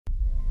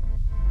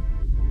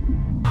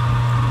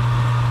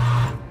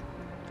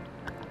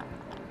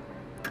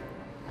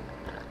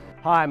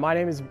Hi, my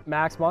name is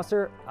Max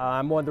Musser.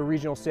 I'm one of the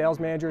regional sales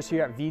managers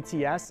here at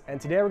VTS, and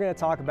today we're going to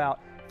talk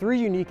about three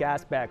unique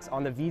aspects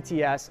on the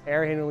VTS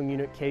air handling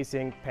unit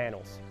casing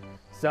panels.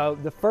 So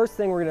the first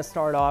thing we're going to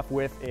start off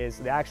with is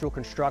the actual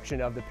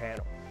construction of the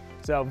panel.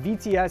 So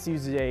VTS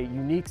uses a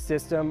unique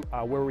system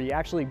where we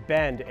actually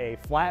bend a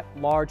flat,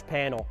 large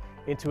panel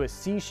into a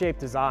C-shaped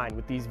design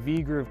with these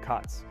V-groove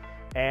cuts.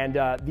 And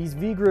these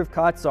V-groove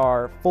cuts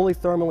are fully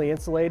thermally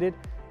insulated,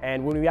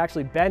 and when we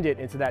actually bend it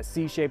into that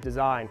C-shaped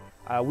design,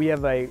 we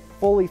have a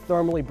fully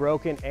thermally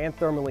broken and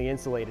thermally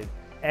insulated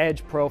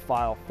edge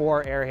profile for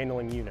our air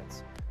handling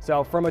units.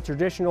 So from a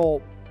traditional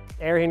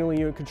air handling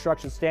unit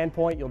construction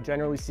standpoint, you'll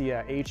generally see a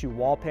AHU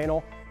wall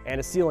panel and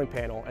a ceiling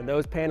panel, and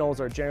those panels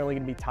are generally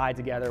going to be tied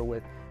together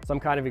with some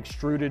kind of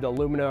extruded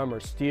aluminum or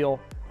steel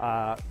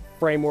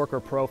framework or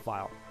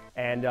profile.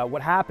 And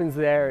what happens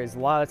there is a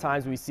lot of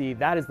times we see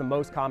that is the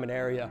most common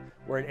area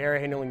where an air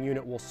handling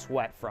unit will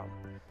sweat from.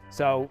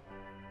 So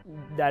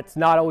that's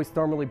not always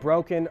thermally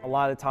broken. A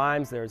lot of the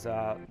times there's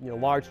a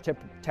large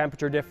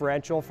temperature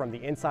differential from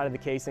the inside of the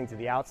casing to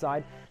the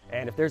outside,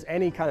 and if there's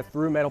any kind of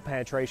through metal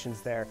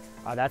penetrations there,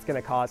 that's going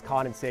to cause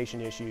condensation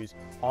issues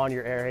on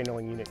your air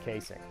handling unit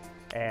casing,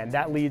 and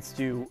that leads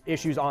to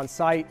issues on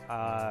site,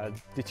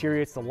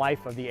 deteriorates the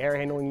life of the air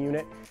handling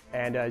unit,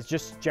 and is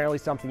just generally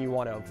something you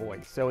want to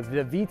avoid. So with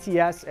the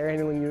VTS air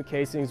handling unit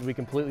casings, we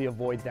completely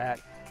avoid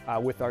that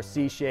with our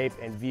C-shape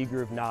and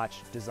V-groove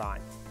notch design.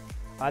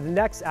 The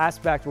next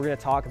aspect we're going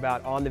to talk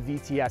about on the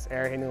VTS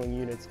air handling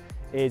units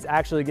is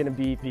actually going to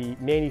be the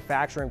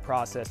manufacturing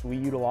process we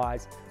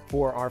utilize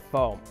for our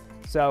foam.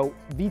 So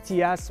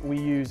VTS, we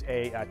use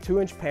a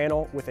 2-inch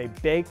panel with a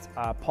baked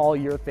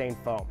polyurethane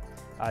foam.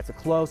 It's a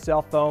closed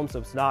cell foam, so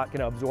it's not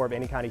going to absorb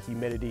any kind of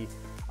humidity.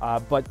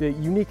 But the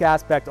unique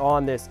aspect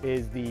on this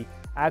is the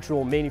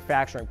actual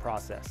manufacturing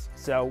process.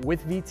 So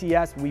with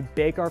VTS, we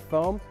bake our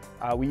foam.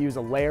 We use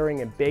a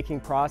layering and baking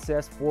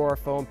process for our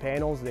foam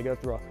panels. They go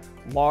through a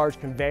large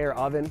conveyor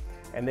oven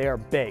and they are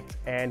baked.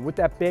 And with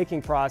that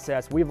baking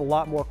process, we have a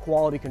lot more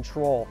quality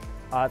control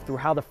through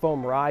how the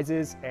foam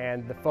rises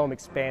and the foam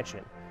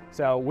expansion.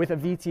 So with a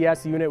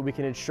VTS unit, we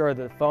can ensure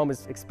that the foam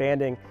is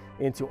expanding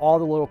into all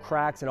the little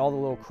cracks and all the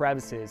little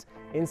crevices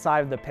inside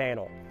of the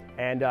panel,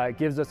 and it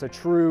gives us a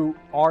true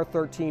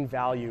R13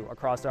 value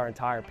across our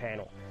entire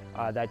panel.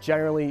 That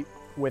generally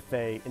with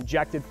a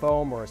injected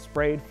foam or a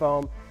sprayed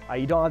foam,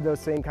 you don't have those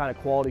same kind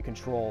of quality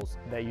controls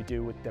that you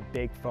do with the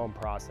baked foam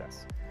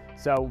process.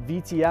 So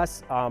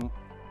VTS,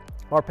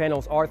 our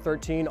panels are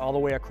R13 all the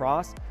way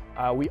across.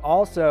 We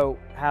also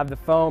have the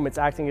foam, it's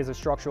acting as a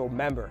structural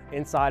member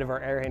inside of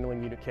our air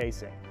handling unit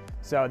casing.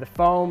 So the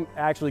foam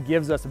actually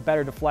gives us a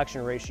better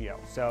deflection ratio.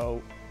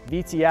 So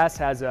VTS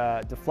has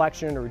a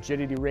deflection or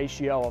rigidity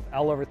ratio of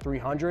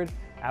L/300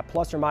 at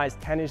plus or minus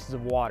 10 inches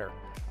of water,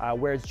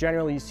 whereas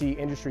generally you see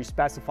industry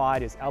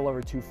specified as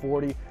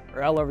L/240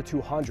 or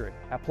L/200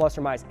 at plus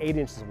or minus 8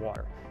 inches of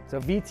water. So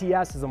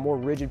VTS is a more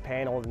rigid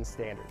panel than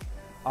standard.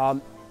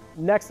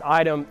 Next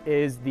item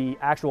is the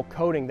actual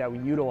coating that we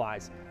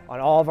utilize on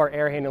all of our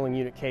air handling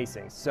unit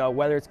casings. So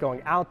whether it's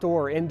going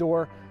outdoor or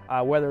indoor,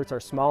 whether it's our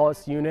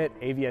smallest unit,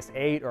 AVS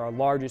 8, or our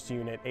largest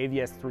unit,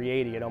 AVS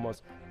 380 at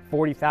almost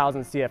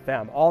 40,000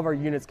 CFM, all of our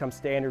units come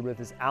standard with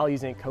this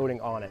AllyZinc coating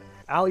on it.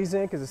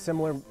 AllyZinc is a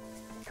similar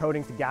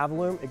coating to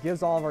Gavalume. It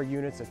gives all of our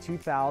units a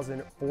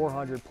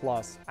 2,400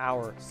 plus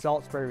hour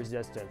salt spray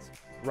resistance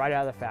right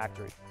out of the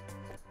factory.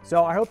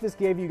 So I hope this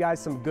gave you guys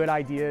some good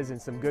ideas and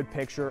some good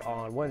picture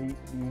on one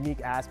of the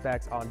unique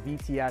aspects on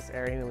VTS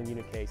air handling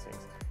unit casings.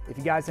 If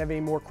you guys have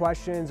any more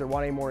questions or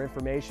want any more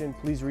information,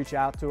 please reach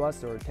out to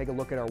us or take a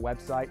look at our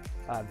website,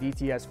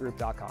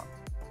 vtsgroup.com.